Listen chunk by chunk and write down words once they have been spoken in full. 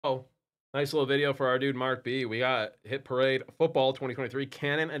Nice little video for our dude Mark B. We got Hit Parade Football 2023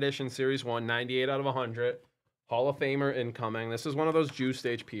 Canton Edition Series 1, 98 out of 100. Hall of Famer incoming. This is one of those juiced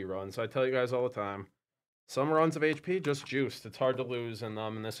HP runs. I tell you guys all the time. Some runs of HP just juiced. It's hard to lose in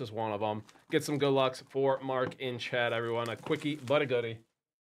them, and this is one of them. Get some good lucks for Mark in chat, everyone. A quickie but a goodie.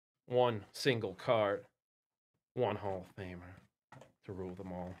 One single card. One Hall of Famer to rule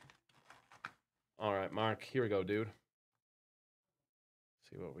them all. All right, Mark. Here we go, dude.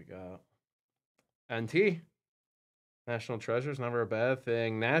 See what we got. NT. National Treasures, never a bad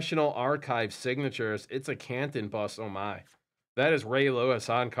thing. National Archive Signatures. It's a Canton bust. Oh, my. That is Ray Lewis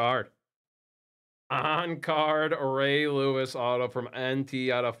on card. On card, Ray Lewis auto from NT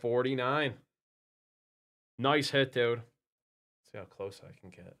out of 49. Nice hit, dude. Let's see how close I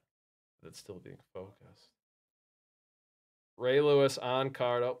can get. It's still being focused. Ray Lewis on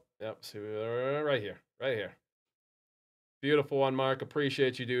card. Oh, yep. See, right here. Right here. Beautiful one, Mark.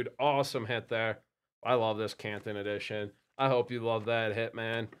 Appreciate you, dude. Awesome hit there. I love this Canton edition. I hope you love that hit,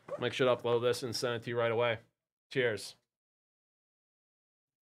 man. Make sure to upload this and send it to you right away. Cheers.